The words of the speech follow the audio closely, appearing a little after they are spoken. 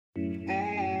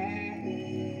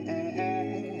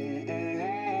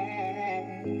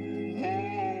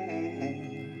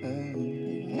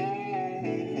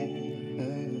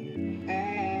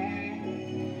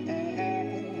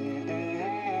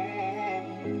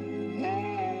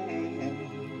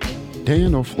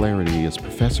Dan O'Flaherty is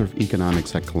professor of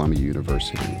economics at Columbia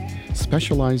University,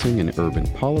 specializing in urban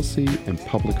policy and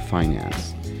public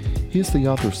finance. He is the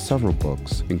author of several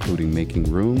books, including Making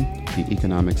Room, The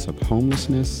Economics of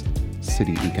Homelessness,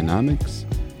 City Economics,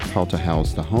 How to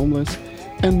House the Homeless,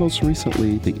 and most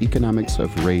recently, The Economics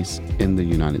of Race in the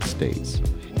United States.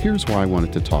 Here's why I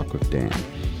wanted to talk with Dan.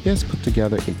 He has put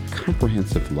together a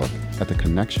comprehensive look at the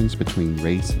connections between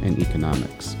race and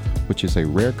economics, which is a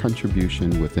rare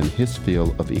contribution within his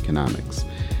field of economics.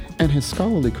 And his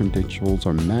scholarly credentials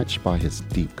are matched by his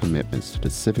deep commitments to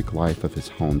the civic life of his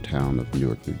hometown of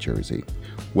Newark, New Jersey.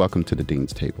 Welcome to the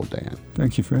Dean's Table, Dan.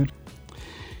 Thank you, Fred.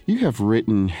 You have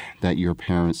written that your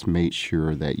parents made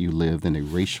sure that you lived in a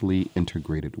racially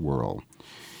integrated world.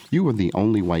 You were the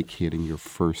only white kid in your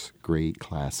first grade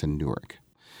class in Newark.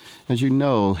 As you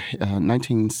know,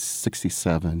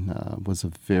 1967 was a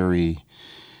very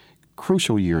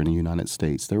crucial year in the United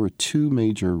States. There were two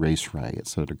major race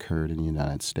riots that occurred in the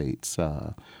United States,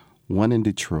 one in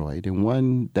Detroit and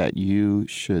one that you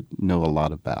should know a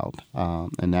lot about,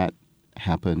 and that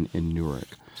happened in Newark.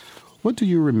 What do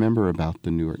you remember about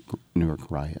the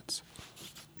Newark riots?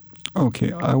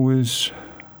 Okay, I was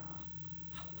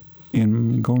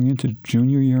going into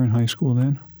junior year in high school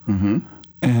then,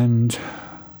 and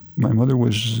my mother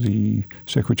was the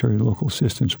secretary of the local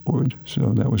assistance board,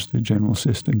 so that was the general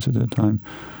assistance at that time.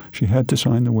 She had to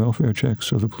sign the welfare checks,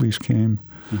 so the police came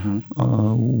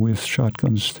with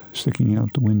shotguns sticking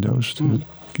out the windows to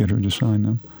get her to sign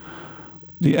them.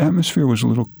 The atmosphere was a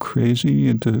little crazy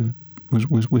and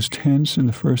was tense in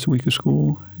the first week of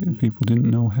school. People didn't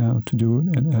know how to do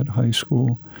it at high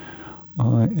school.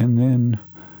 And then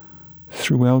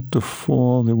throughout the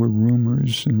fall, there were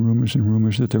rumors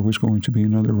that there was going to be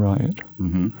another riot,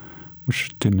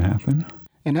 which didn't happen.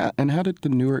 And how did the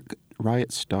Newark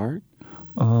riot start?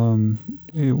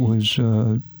 It was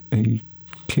a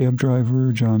cab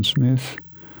driver, John Smith,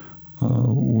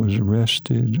 was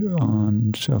arrested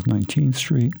on South 19th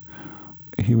Street.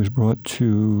 He was brought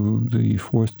to the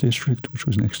 4th District, which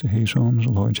was next to Hayes Homes, a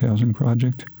large housing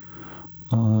project.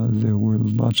 There were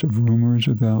lots of rumors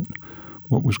about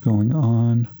what was going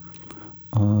on.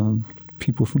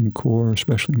 People from CORE,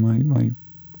 especially my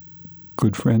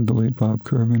good friend, the late Bob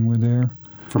Kervin, were there.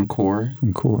 From CORE?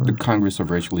 From CORE. The Congress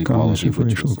of Racial Equality,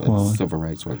 which is a civil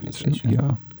rights organization.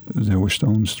 Yeah. There were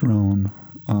stones thrown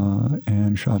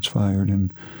and shots fired.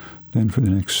 And then for the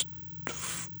next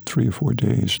 3 or 4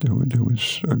 days, there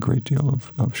was a great deal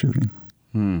of shooting.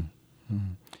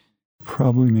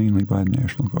 Probably mainly by the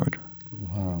National Guard.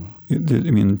 Wow.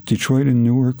 Detroit and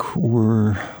Newark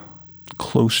were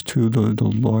close to the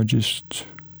largest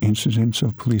incidents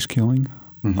of police killing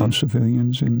of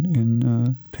civilians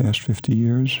in past 50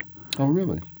 years. Oh,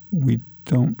 really? We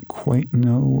don't quite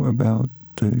know about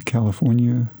the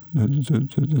California,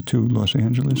 the two Los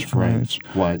Angeles riots,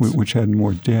 which had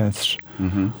more deaths.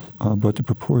 But the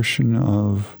proportion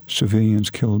of civilians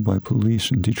killed by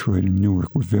police in Detroit and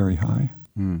Newark were very high.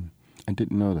 I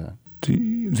didn't know that.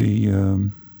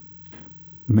 The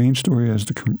main story, as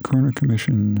the Kerner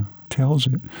Commission tells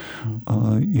it,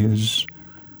 is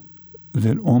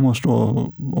that almost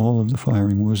all of the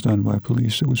firing was done by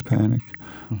police. There was panic.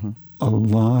 A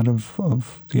lot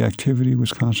of the activity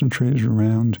was concentrated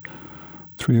around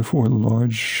 3 or 4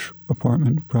 large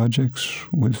apartment projects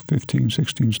with 15,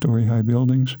 16-story high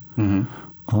buildings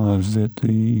that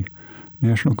the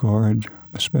National Guard,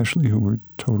 especially, who were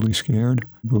totally scared,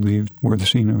 believed were the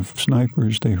scene of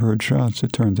snipers. They heard shots.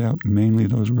 It turned out mainly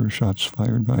those were shots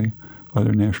fired by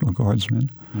other National Guardsmen.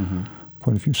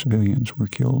 Quite a few civilians were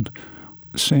killed.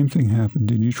 Same thing happened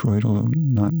in Detroit, although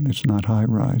it's not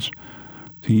high-rise.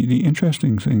 The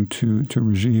interesting thing to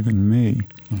Rajiv and me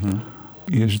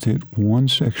is that one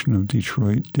section of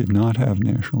Detroit did not have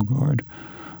National Guard.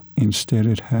 Instead,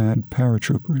 it had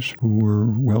paratroopers who were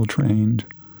well-trained,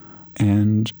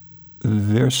 and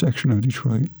their section of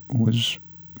Detroit was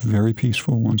very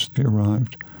peaceful once they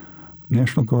arrived.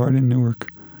 National Guard in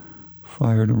Newark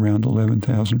fired around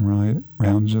 11,000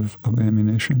 rounds of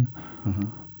ammunition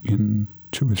in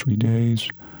 2 or 3 days.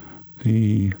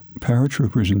 The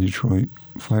paratroopers in Detroit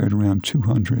fired around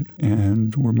 200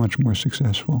 and were much more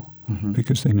successful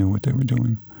because they knew what they were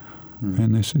doing.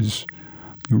 And this is,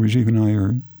 Rajiv and I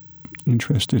are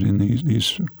interested in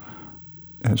these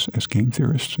as game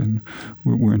theorists, and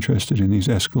we're interested in these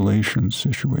escalation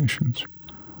situations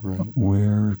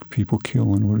where people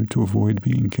kill in order to avoid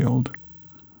being killed.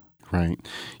 Right.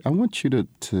 I want you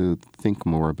to think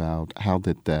more about how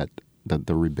did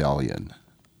the rebellion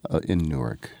in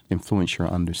Newark influence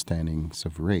your understandings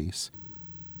of race?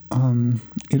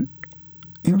 It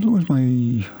influenced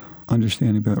my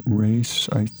understanding about race,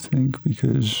 I think,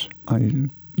 because I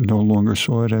no longer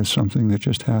saw it as something that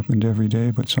just happened every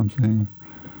day, but something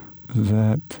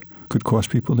that could cost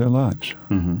people their lives,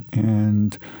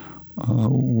 and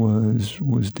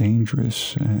was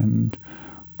dangerous, and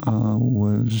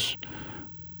was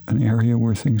an area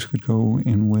where things could go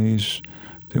in ways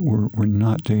that were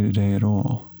not day-to-day at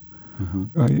all.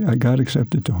 I got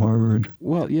accepted to Harvard.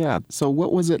 Well, yeah. So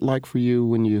what was it like for you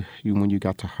when you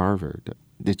got to Harvard?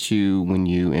 When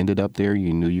you ended up there,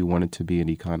 you knew you wanted to be an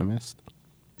economist?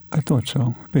 I thought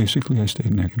so. Basically, I stayed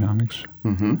in economics.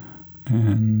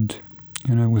 And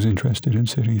I was interested in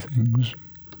city things.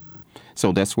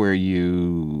 So that's where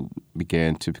you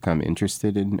began to become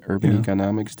interested in urban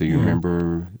economics? Do you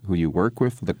remember who you worked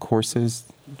with, the courses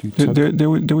you took?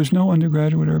 There was no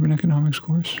undergraduate urban economics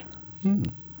course.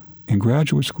 In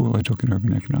graduate school, I took an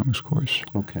urban economics course.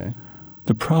 Okay.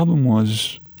 The problem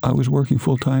was I was working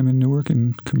full-time in Newark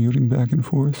and commuting back and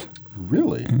forth.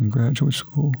 Really? In graduate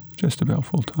school, just about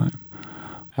full-time.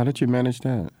 How did you manage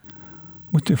that?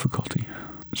 With difficulty.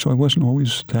 So I wasn't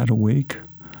always that awake.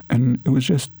 And it was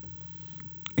just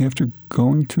after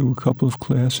going to a couple of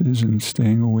classes and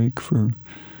staying awake for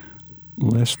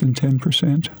less than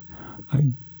 10%,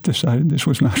 I decided this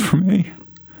was not for me.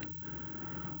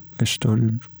 I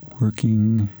started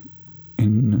working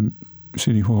in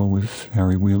City Hall with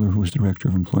Harry Wheeler, who was Director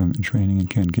of Employment and Training, and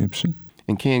Ken Gibson.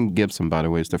 And Ken Gibson, by the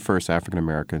way, is the first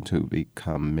African-American to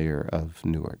become mayor of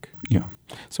Newark. Yeah.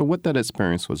 So what that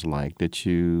experience was like, did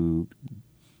you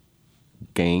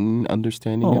gain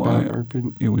understanding about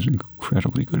urban? It was an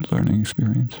incredibly good learning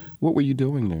experience. What were you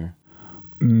doing there?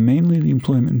 Mainly the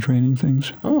employment and training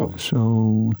things. Oh.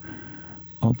 So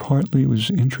partly it was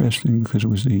interesting because it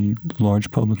was the large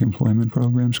public employment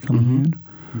programs coming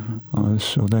in.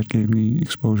 So that gave me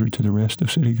exposure to the rest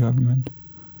of city government.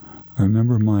 I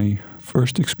remember my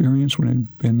first experience when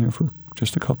I'd been there for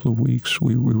just a couple of weeks.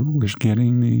 We were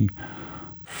getting the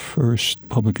first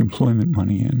public employment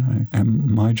money in. And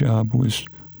my job was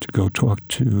to go talk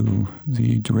to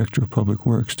the Director of Public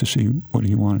Works to see what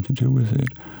he wanted to do with it.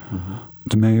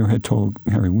 The mayor had told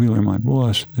Harry Wheeler, my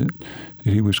boss, that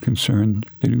he was concerned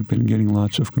that he'd been getting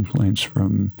lots of complaints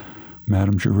from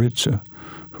Madame Juritza,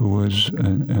 who was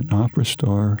an opera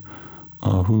star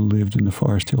who lived in the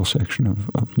Forest Hill section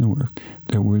of Newark.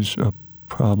 There was a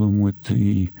problem with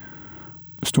the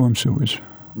storm sewers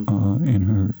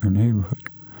in her neighborhood.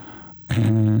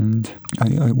 And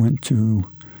I went to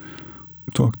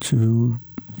talk to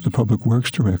the Public Works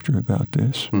Director about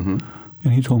this.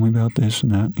 And he told me about this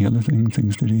and that and the other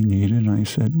things that he needed. And I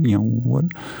said,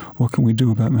 what can we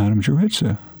do about Madame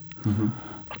Juritza?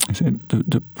 I said,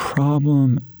 the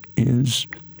problem is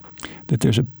that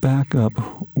there's a backup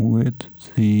with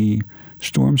the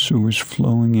storm sewers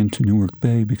flowing into Newark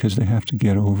Bay because they have to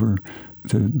get over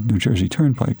the New Jersey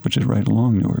Turnpike, which is right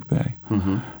along Newark Bay.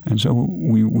 And so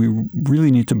we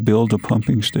really need to build a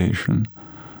pumping station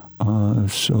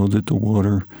so that the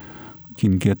water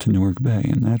can get to Newark Bay.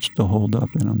 And that's the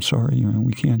holdup. And I'm sorry,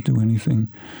 we can't do anything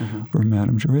for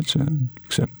Madame Juritza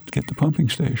except get the pumping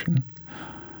station.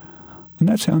 And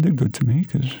that sounded good to me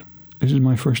because this is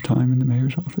my first time in the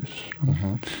mayor's office.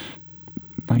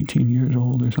 19 years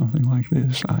old or something like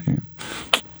this. I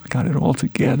got it all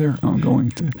together. I'm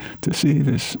going to see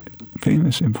this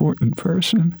famous, important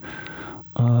person.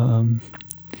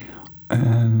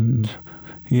 And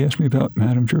he asked me about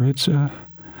Madame Juritza,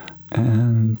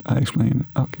 and I explained,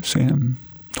 okay, Sam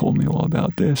told me all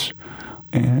about this,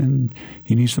 and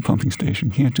he needs the pumping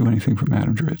station. Can't do anything for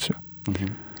Madame Juritza.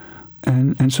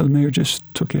 And so the mayor just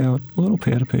took out a little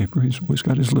pad of paper. He's always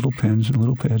got his little pens and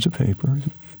little pads of paper.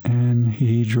 And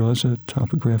he draws a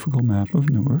topographical map of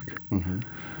Newark.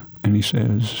 And he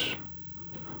says,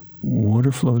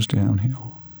 water flows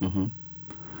downhill.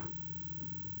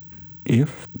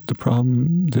 If the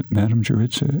problem that Madame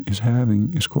Juritza is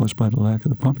having is caused by the lack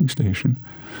of the pumping station,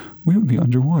 we would be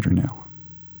underwater now.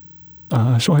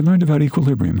 So I learned about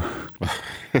equilibrium.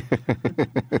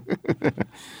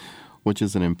 Which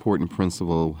is an important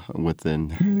principle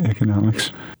within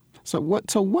economics. So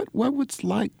what was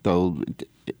like, though,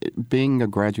 being a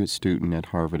graduate student at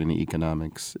Harvard in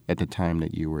economics at the time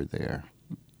that you were there?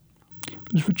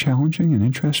 It was challenging and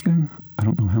interesting. I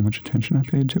don't know how much attention I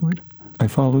paid to it. I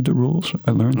followed the rules.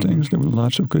 I learned things. There were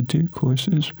lots of good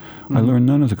courses. I learned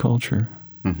none of the culture.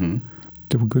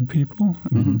 there were good people.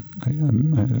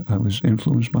 I was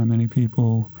influenced by many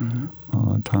people.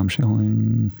 Tom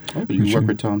Schelling. Oh, you work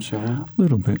with Tom Schelling? A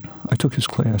little bit. I took his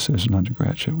class as an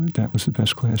undergraduate. That was the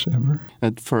best class ever.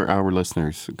 And for our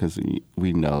listeners, because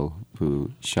we know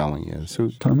who Schelling is.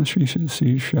 Thomas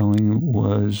C. Schelling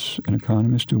was an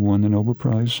economist who won the Nobel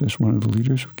Prize as one of the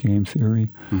leaders of game theory.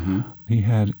 He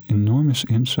had enormous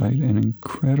insight and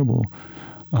incredible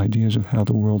ideas of how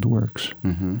the world works.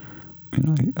 And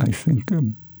I think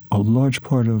a large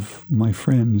part of my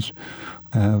friends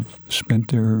have spent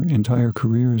their entire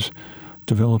careers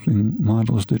developing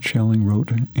models that Schelling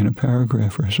wrote in a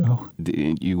paragraph or so.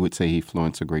 You would say he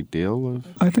influenced a great deal?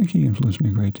 I think he influenced me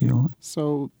a great deal.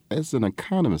 So, as an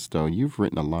economist, though, you've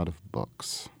written a lot of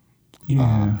books.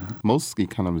 Yeah. Most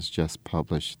economists just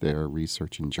publish their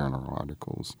research in journal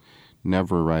articles,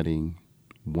 never writing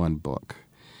one book.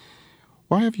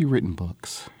 Why have you written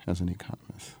books as an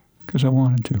economist? Because I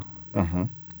wanted to.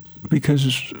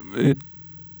 Because it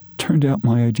turned out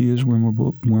my ideas were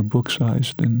more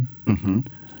book-sized than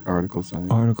article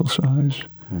size.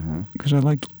 Because I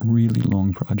liked really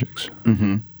long projects.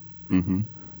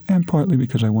 And partly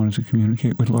because I wanted to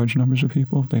communicate with large numbers of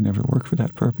people. They never work for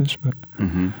that purpose, but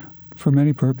for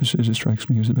many purposes, it strikes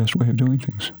me as the best way of doing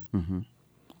things.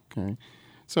 Okay.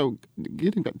 So,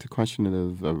 getting back to the question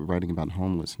of writing about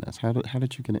homelessness, how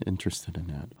did you get interested in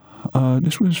that?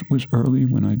 This was early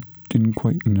when I didn't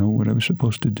quite know what I was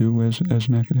supposed to do as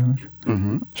an academic.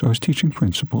 So I was teaching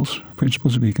principles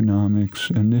of economics,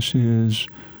 and this is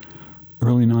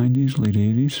early 90s, late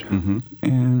 80s.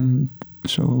 And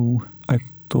so I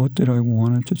thought that I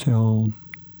wanted to tell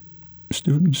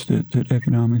students that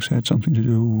economics had something to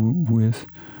do with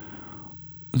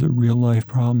the real-life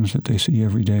problems that they see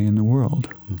every day in the world.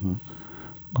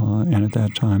 And at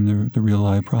that time, the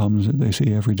real-life problems that they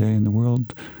see every day in the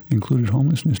world included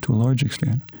homelessness to a large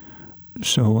extent.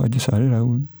 So I decided I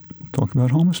would talk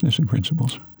about homelessness in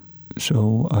principles.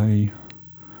 So I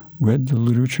read the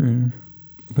literature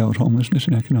about homelessness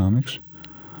in economics,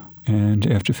 and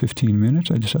after 15 minutes,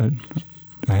 I decided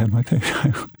I had my pick.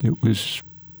 It was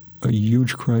a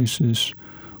huge crisis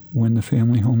when the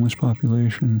family homeless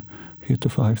population hit the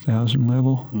 5,000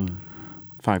 level.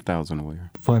 5,000 where?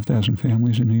 5,000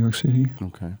 families in New York City.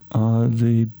 Okay.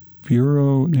 The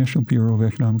National Bureau of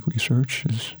Economic Research,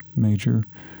 is a major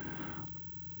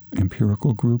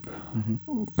empirical group,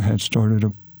 had started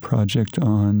a project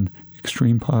on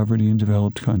extreme poverty in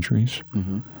developed countries.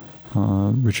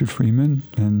 Richard Freeman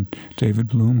and David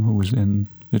Bloom, who was then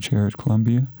the chair at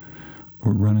Columbia,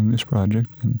 were running this project,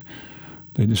 and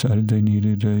they decided they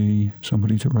needed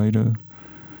somebody to write a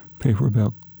paper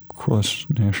about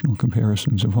cross-national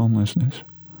comparisons of homelessness.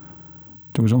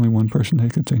 There was only one person they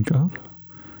could think of,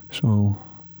 so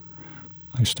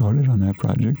I started on that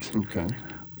project. Okay.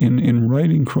 In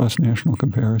writing cross-national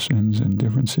comparisons in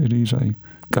different cities, I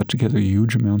got together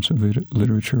huge amounts of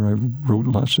literature. I wrote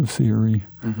lots of theory.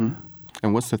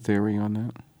 And what's the theory on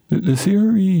that? The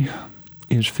theory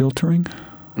is filtering,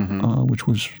 which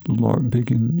was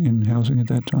big in housing at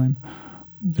that time.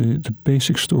 The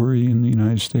basic story in the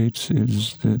United States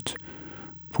is that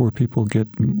poor people get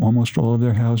almost all of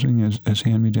their housing as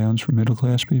hand-me-downs from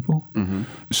middle-class people.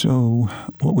 So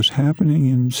what was happening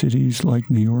in cities like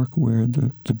New York, where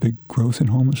the big growth in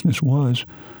homelessness was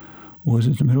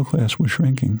that the middle class was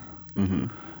shrinking.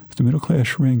 If the middle class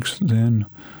shrinks, then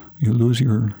you lose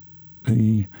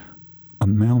the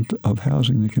amount of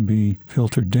housing that can be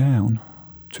filtered down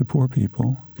to poor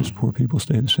people, because poor people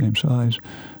stay the same size,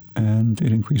 and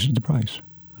it increases the price.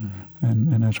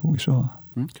 And that's what we saw.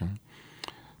 Okay.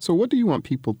 So what do you want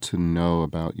people to know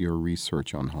about your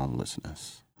research on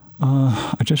homelessness?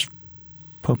 I just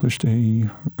published a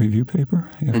review paper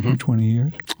after 20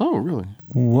 years. Oh, really?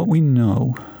 What we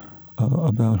know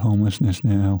about homelessness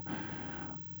now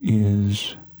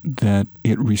is that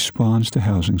it responds to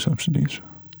housing subsidies.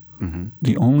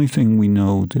 The only thing we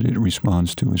know that it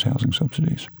responds to is housing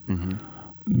subsidies.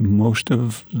 Most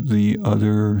of the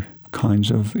other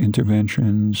kinds of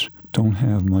interventions don't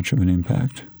have much of an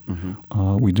impact.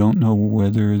 We don't know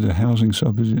whether the housing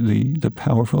subsidy, the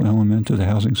powerful element of the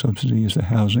housing subsidy, is the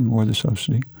housing or the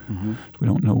subsidy. We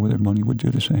don't know whether money would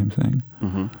do the same thing.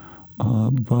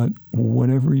 But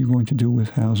whatever you're going to do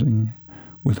with housing,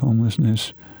 with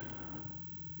homelessness,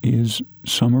 is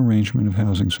some arrangement of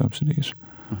housing subsidies.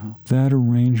 That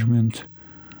arrangement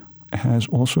has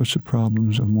all sorts of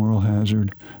problems of moral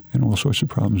hazard and all sorts of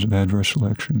problems of adverse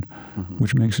selection,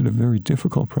 which makes it a very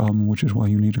difficult problem, which is why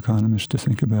you need economists to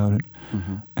think about it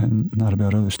and not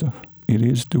about other stuff. It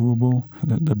is doable.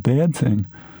 The bad thing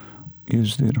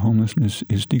is that homelessness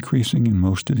is decreasing in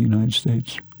most of the United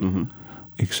States.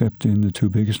 except in the two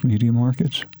biggest media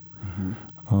markets,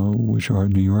 which are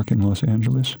New York and Los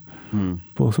Angeles,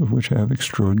 both of which have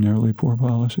extraordinarily poor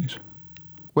policies.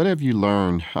 What have you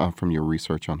learned from your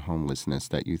research on homelessness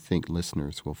that you think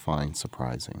listeners will find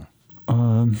surprising?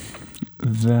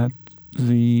 That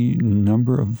the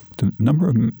number of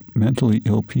mentally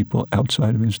ill people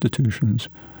outside of institutions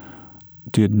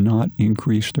did not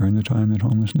increase during the time that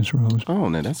homelessness rose. Oh,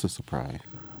 now that's a surprise.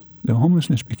 The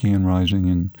homelessness began rising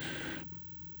in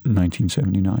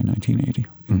 1979, 1980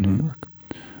 in New York.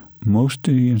 Most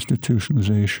of the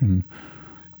institutionalization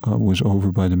was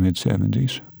over by the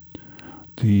mid-'70s.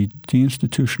 The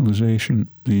deinstitutionalization,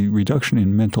 the reduction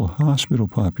in mental hospital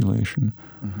population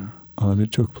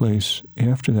that took place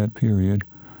after that period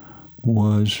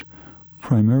was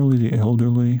primarily the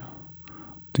elderly.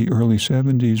 The early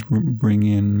 70s bring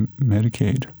in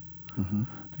Medicaid.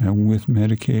 And with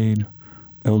Medicaid,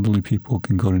 elderly people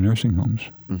can go to nursing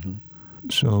homes.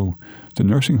 So the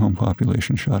nursing home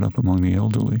population shot up among the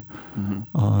elderly.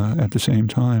 At the same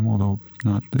time, although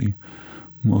not the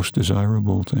most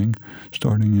desirable thing,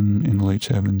 starting in the late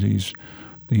 70s,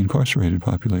 the incarcerated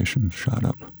population shot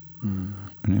up. And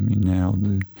I mean, now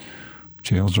the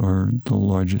jails are the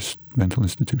largest mental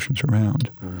institutions around.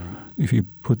 If you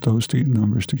put those two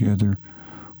numbers together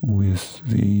with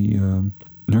the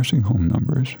nursing home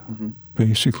numbers,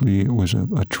 basically it was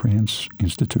a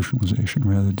trans-institutionalization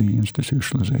rather than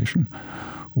deinstitutionalization,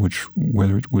 which,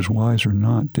 whether it was wise or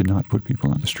not, did not put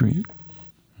people on the street.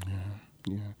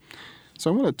 Yeah.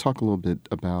 So I want to talk a little bit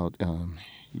about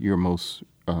your most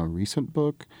recent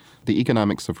book, The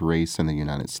Economics of Race in the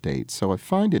United States. So I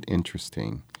find it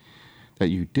interesting that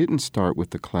you didn't start with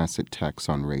the classic text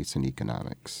on race and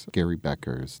economics, Gary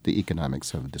Becker's The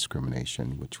Economics of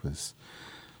Discrimination, which was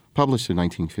published in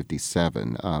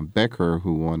 1957. Becker,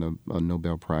 who won a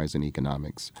Nobel Prize in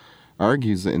economics,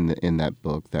 argues in that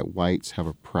book that whites have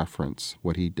a preference,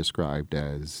 what he described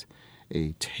as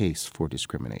a taste for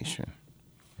discrimination,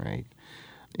 right?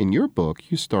 In your book,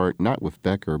 you start not with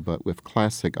Becker, but with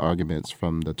classic arguments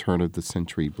from the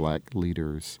turn-of-the-century black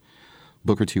leaders,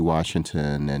 Booker T.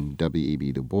 Washington and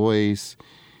W.E.B. Du Bois.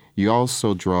 You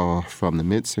also draw from the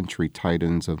mid-century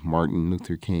titans of Martin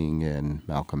Luther King and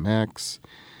Malcolm X.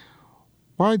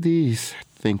 Why these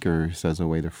thinkers as a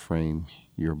way to frame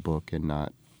your book and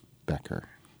not Becker?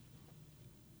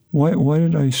 Why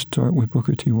did I start with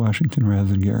Booker T. Washington rather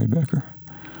than Gary Becker?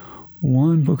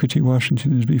 One, Booker T.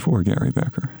 Washington is before Gary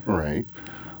Becker. Right.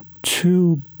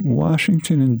 Two,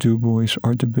 Washington and Du Bois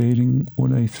are debating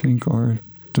what I think are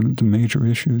the major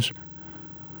issues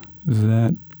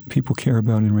that people care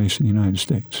about in race in the United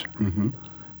States.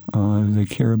 They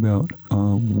care about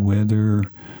whether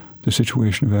the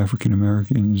situation of African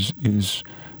Americans is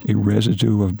a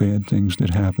residue of bad things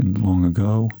that happened long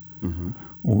ago,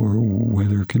 or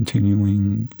whether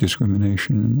continuing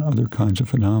discrimination and other kinds of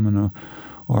phenomena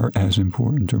are as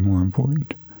important or more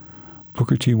important.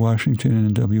 Booker T. Washington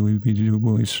and W.E.B. Du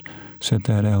Bois set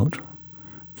that out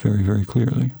very, very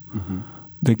clearly.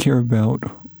 They care about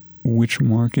which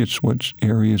markets, what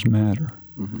areas matter.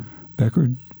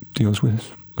 Becker deals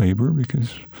with labor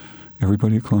because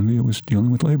everybody at Columbia was dealing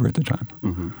with labor at the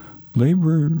time.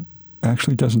 Labor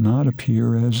actually does not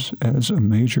appear as a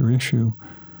major issue,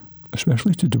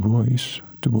 especially to Du Bois.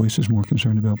 Du Bois is more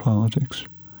concerned about politics.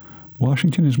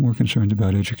 Washington is more concerned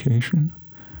about education.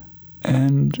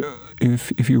 And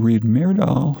if you read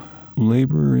Myrdal,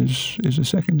 labor is a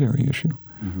secondary issue.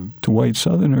 To white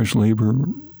Southerners, labor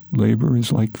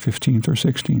is like 15th or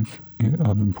 16th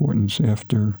of importance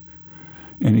after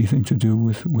anything to do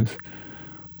with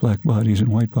black bodies and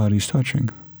white bodies touching.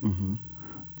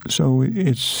 So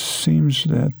it seems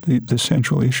that the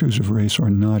central issues of race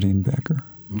are not in Becker.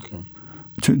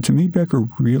 To me, Becker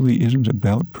really isn't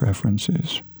about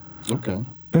preferences.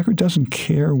 Becker doesn't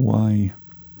care what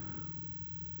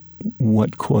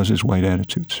causes white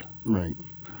attitudes. Right.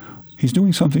 He's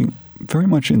doing something very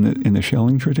much in the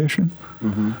Schelling tradition,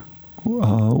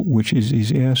 which is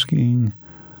he's asking,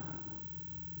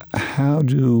 how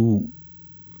do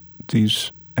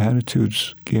these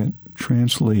attitudes get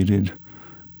translated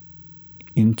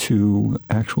into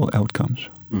actual outcomes?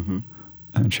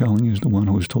 And Schelling is the one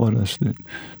who has taught us that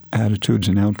attitudes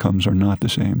and outcomes are not the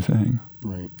same thing.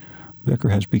 Right. Becker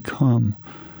has become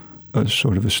a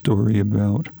sort of a story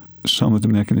about some of the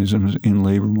mechanisms in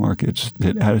labor markets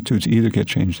that attitudes either get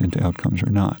changed into outcomes or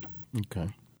not. Okay.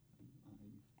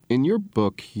 In your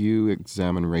book, you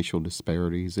examine racial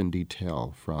disparities in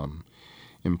detail, from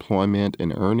employment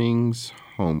and earnings,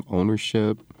 home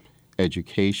ownership,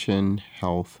 education,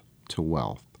 health, to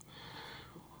wealth.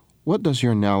 What does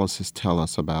your analysis tell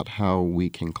us about how we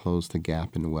can close the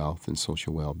gap in wealth and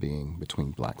social well-being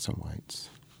between blacks and whites?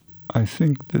 I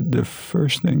think that the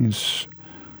first thing is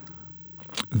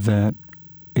that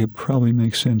it probably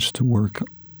makes sense to work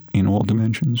in all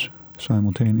dimensions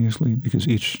simultaneously, because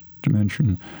each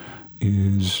dimension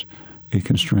is a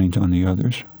constraint on the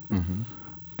others. Mm-hmm.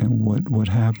 And what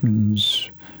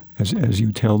happens as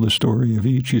you tell the story of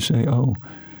each, you say, oh,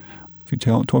 if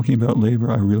you're talking about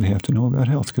labor, I really have to know about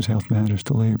health because health matters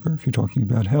to labor. If you're talking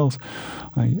about health,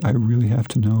 I really have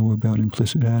to know about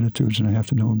implicit attitudes, and I have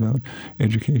to know about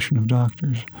education of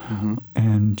doctors. Mm-hmm.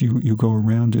 And you go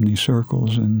around in these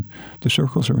circles, and the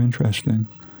circles are interesting.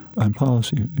 On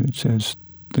policy, it says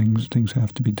things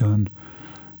have to be done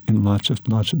in lots of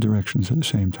directions at the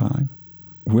same time.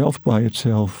 Wealth by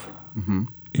itself mm-hmm.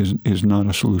 is not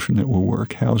a solution that will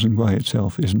work. Housing by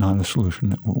itself is not a solution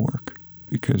that will work,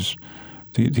 because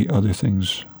the other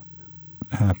things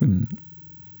happen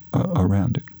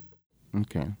around it.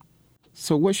 Okay.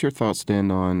 So what's your thoughts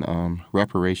then on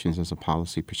reparations as a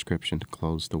policy prescription to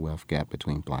close the wealth gap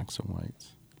between blacks and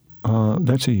whites?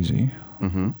 That's easy.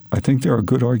 Mm-hmm. I think there are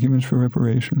good arguments for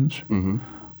reparations. Mm-hmm.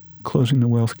 Closing the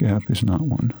wealth gap is not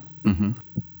one. Mm-hmm.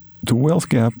 The wealth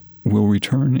gap will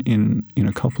return in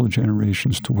a couple of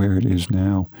generations to where it is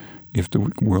now if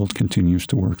the world continues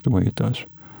to work the way it does.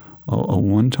 A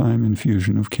one-time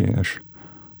infusion of cash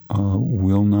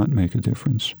will not make a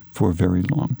difference for very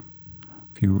long.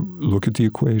 If you look at the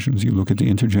equations, you look at the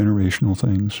intergenerational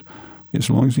things, as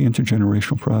long as the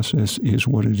intergenerational process is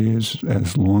what it is,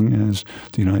 as long as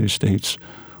the United States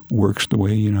works the way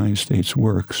the United States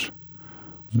works,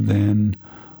 then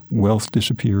wealth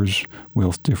disappears,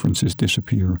 wealth differences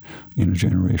disappear in a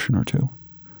generation or two.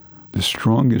 The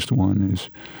strongest one is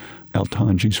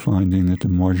Al-Tanji's finding that the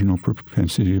marginal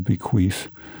propensity to bequeath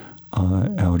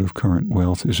out of current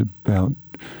wealth is about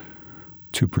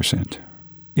 2%.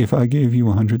 If I gave you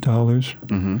 $100,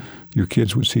 mm-hmm. your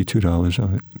kids would see $2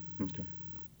 of it. Okay.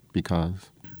 Because?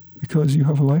 Because you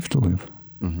have a life to live.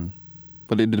 Mm-hmm.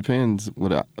 But it depends.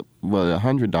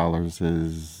 $100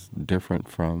 is different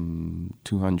from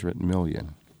 200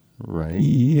 million, right?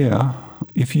 Yeah.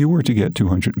 If you were to get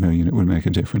 200 million, it would make a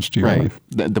difference to your life.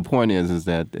 The point is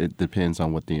that it depends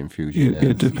on what the infusion is.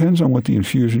 It depends on what the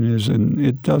infusion is, and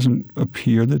it doesn't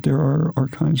appear that there are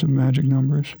kinds of magic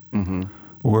numbers, mm-hmm.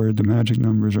 or the magic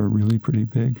numbers are really pretty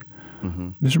big.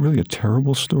 Mm-hmm. This is really a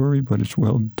terrible story, but it's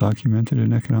well documented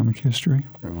in economic history.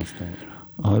 What's that?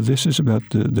 This is about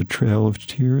the Trail of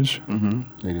Tears. Mm-hmm.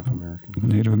 Native Americans.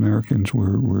 Native Americans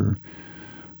were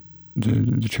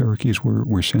the Cherokees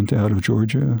were sent out of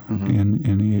Georgia mm-hmm.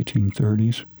 in the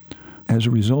 1830s. As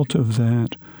a result of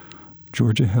that,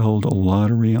 Georgia held a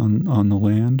lottery on the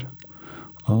land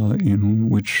in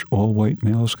which all white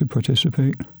males could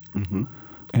participate, mm-hmm.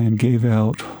 and gave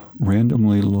out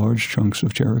randomly large chunks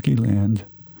of Cherokee land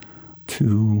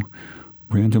to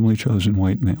randomly chosen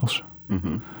white males.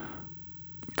 Mm-hmm.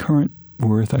 Current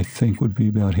worth, I think, would be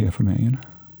about $500,000.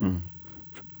 Mm.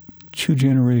 2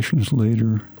 generations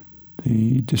later,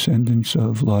 the descendants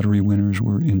of lottery winners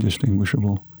were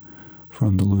indistinguishable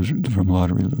from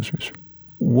lottery losers.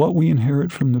 What we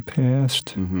inherit from the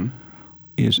past mm-hmm.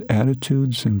 is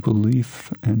attitudes and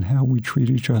belief and how we treat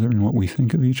each other and what we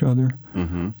think of each other,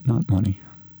 mm-hmm. not money.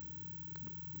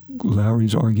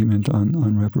 Lowry's argument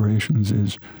on reparations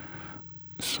is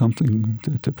something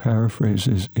to paraphrase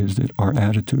is that our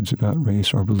attitudes about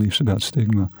race, our beliefs about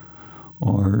stigma,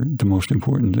 are the most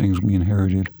important things we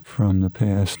inherited from the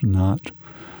past, not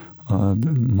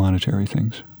the monetary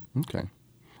things. Okay.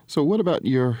 So what about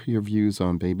your views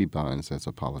on baby bonds as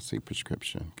a policy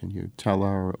prescription? Can you tell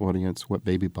our audience what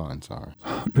baby bonds are?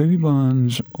 Baby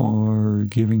bonds are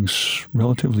giving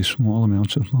relatively small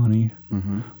amounts of money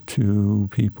mm-hmm. to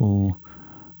people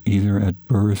either at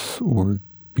birth or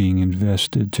being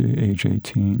invested to age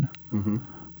 18. Mm-hmm.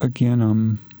 Again,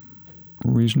 I'm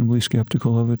reasonably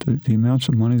skeptical of it. The amounts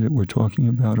of money that we're talking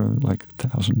about are like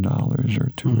 $1,000 or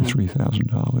 $2,000 mm-hmm. or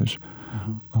 $3,000,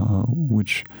 mm-hmm.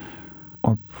 Which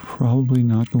are probably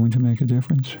not going to make a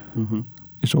difference. Mm-hmm.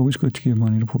 It's always good to give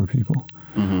money to poor people.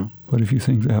 Mm-hmm. But if you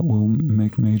think that will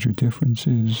make major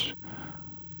differences,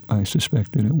 I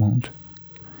suspect that it won't.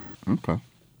 Okay.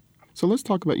 So let's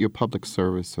talk about your public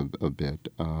service a bit.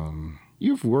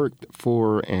 You've worked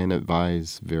for and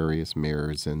advised various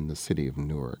mayors in the city of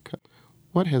Newark.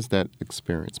 What has that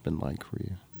experience been like for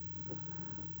you?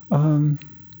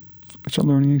 It's a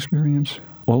learning experience.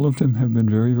 All of them have been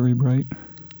very, very bright.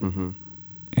 Mm-hmm.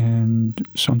 And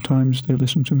sometimes they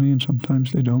listen to me and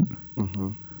sometimes they don't.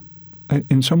 Mm-hmm.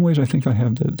 In some ways, I think I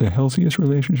have the healthiest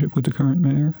relationship with the current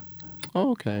mayor.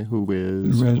 Oh, okay. Who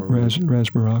is? Raz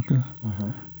Baraka.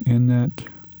 In that,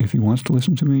 if he wants to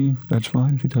listen to me, that's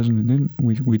fine. If he doesn't, then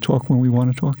we talk when we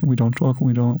want to talk, and we don't talk when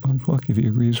we don't want to talk. If he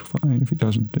agrees, fine. If he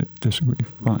doesn't disagree,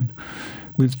 fine.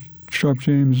 With Sharp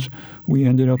James, we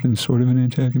ended up in sort of an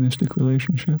antagonistic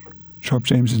relationship. Sharp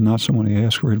James is not someone I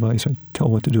ask for advice. I tell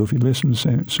what to do if he listens.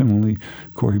 Similarly,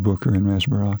 Cory Booker and Raz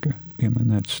Baraka.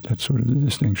 And that's sort of the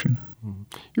distinction.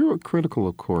 You were critical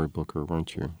of Cory Booker,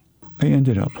 weren't you? I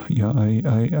ended up, yeah.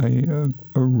 I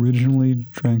originally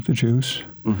drank the juice,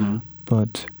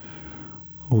 but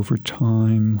over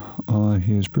time,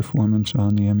 his performance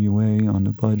on the MUA, on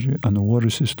the budget, on the water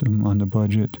system, on the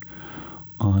budget,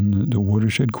 on the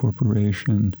Watershed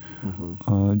Corporation,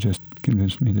 just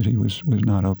convinced me that he was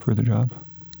not up for the job.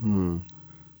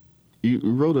 You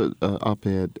wrote an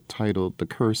op-ed titled "The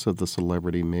Curse of the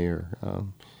Celebrity Mayor."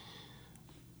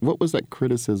 What was that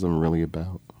criticism really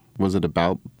about? Was it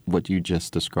about what you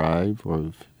just described,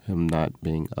 or him not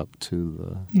being up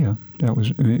to the... Yeah,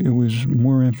 it was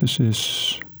more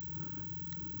emphasis...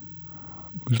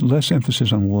 It was less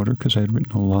emphasis on water, because I had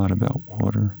written a lot about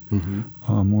water.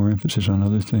 More emphasis on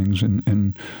other things,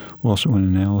 and also an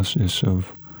analysis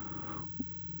of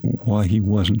why he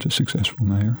wasn't a successful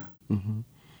mayor.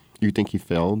 You think he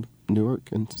failed Newark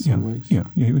in some ways? Yeah,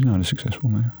 he was not a successful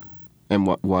mayor. And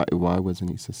why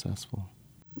wasn't he successful?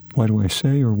 Why do I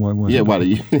say, or why wasn't? Yeah, why do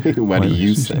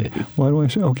you say? Why do I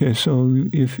say? Okay, so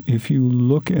if you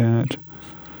look at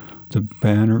the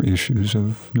banner issues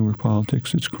of Newark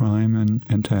politics, it's crime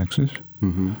and taxes.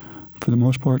 For the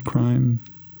most part, crime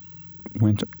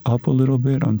went up a little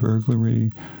bit on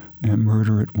burglary, and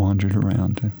murder, it wandered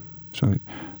around. So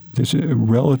this,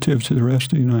 relative to the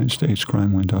rest of the United States,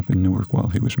 crime went up in Newark while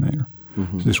he was mayor.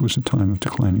 So this was a time of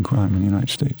declining crime in the United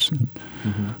States, and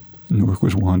Newark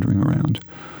was wandering around,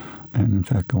 and in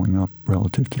fact going up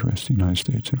relative to the rest of the United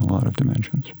States in a lot of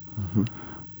dimensions.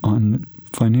 On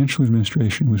financial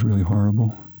administration was really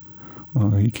horrible.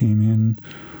 He came in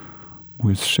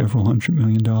with several $100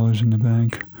 million in the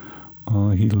bank.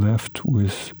 He left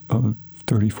with a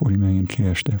 30-40 million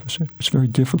cash deficit. It's very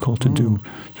difficult to do.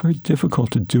 It's very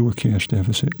difficult to do a cash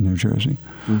deficit in New Jersey.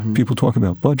 People talk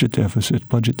about budget deficit.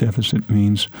 Budget deficit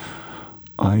means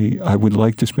I would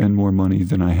like to spend more money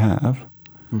than I have,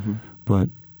 but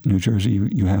New Jersey,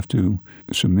 you have to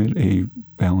submit a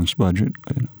balanced budget,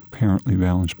 an apparently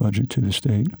balanced budget to the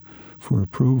state for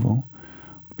approval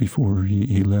before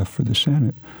he left for the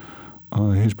Senate.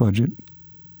 His budget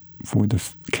for the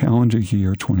calendar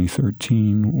year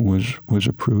 2013 was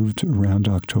approved around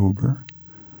October,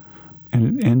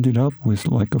 and it ended up with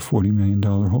like a $40 million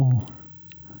hole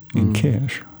in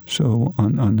cash. So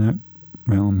on that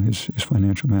realm, his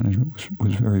financial management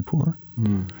was very poor.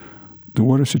 The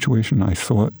water situation, I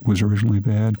thought, was originally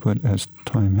bad, but as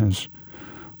time has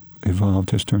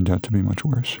evolved, has turned out to be much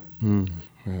worse.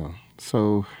 Yeah.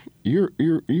 So you're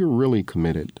really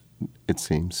committed, it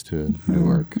seems, to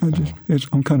Newark.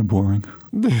 I'm kind of boring.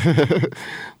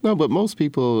 No, but most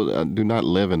people do not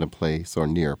live in a place, or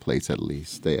near a place at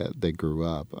least. They grew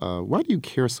up. Why do you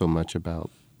care so much about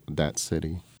that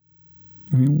city?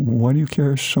 I mean, why do you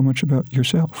care so much about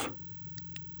yourself?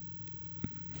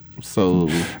 So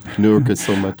Newark is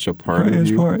so much a part of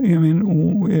you? I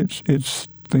mean, it's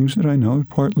things that I know.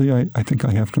 Partly, I think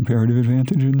I have comparative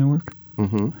advantage in Newark.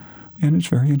 And it's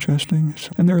very interesting.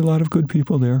 And there are a lot of good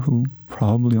people there who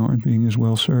probably aren't being as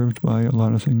well served by a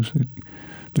lot of things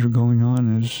that are going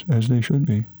on as they should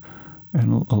be.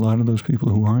 And a lot of those people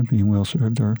who aren't being well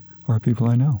served are people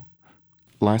I know.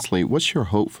 Lastly, what's your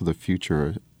hope for the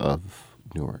future of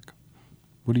Newark?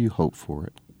 What do you hope for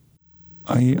it?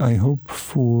 I hope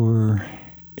for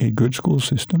a good school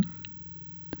system,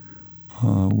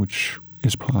 which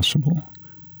is possible.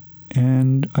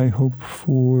 And I hope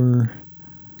for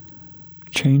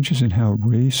changes in how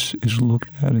race is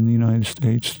looked at in the United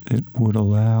States that would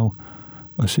allow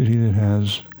a city that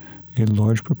has a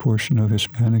large proportion of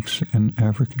Hispanics and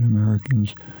African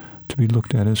Americans to be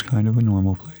looked at as kind of a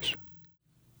normal place.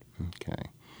 Okay.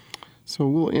 So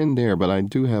we'll end there, but I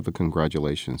do have a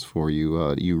congratulations for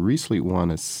you. You recently won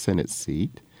a Senate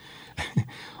seat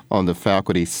on the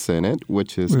Faculty Senate,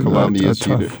 which is Columbia's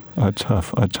a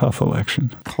tough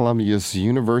election. Columbia's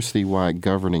university-wide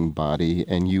governing body,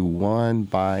 and you won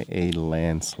by a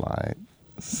landslide.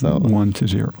 So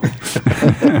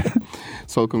 1-0.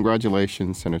 So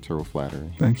congratulations, Senator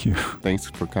O'Flaherty. Thank you. Thanks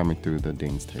for coming through the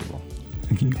Dean's Table.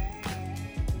 Thank you.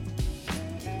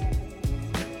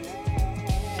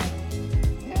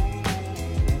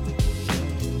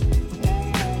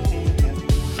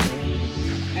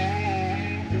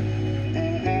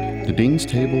 The Dean's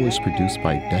Table is produced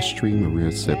by Destry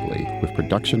Maria Sibley with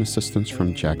production assistance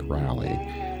from Jack Rowley.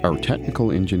 Our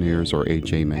technical engineers are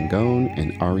A.J. Mangone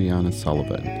and Ariana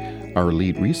Sullivan. Our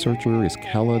lead researcher is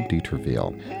Kella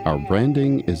Dieterville. Our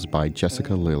branding is by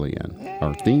Jessica Lillian.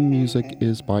 Our theme music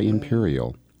is by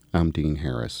Imperial. I'm Dean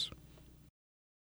Harris.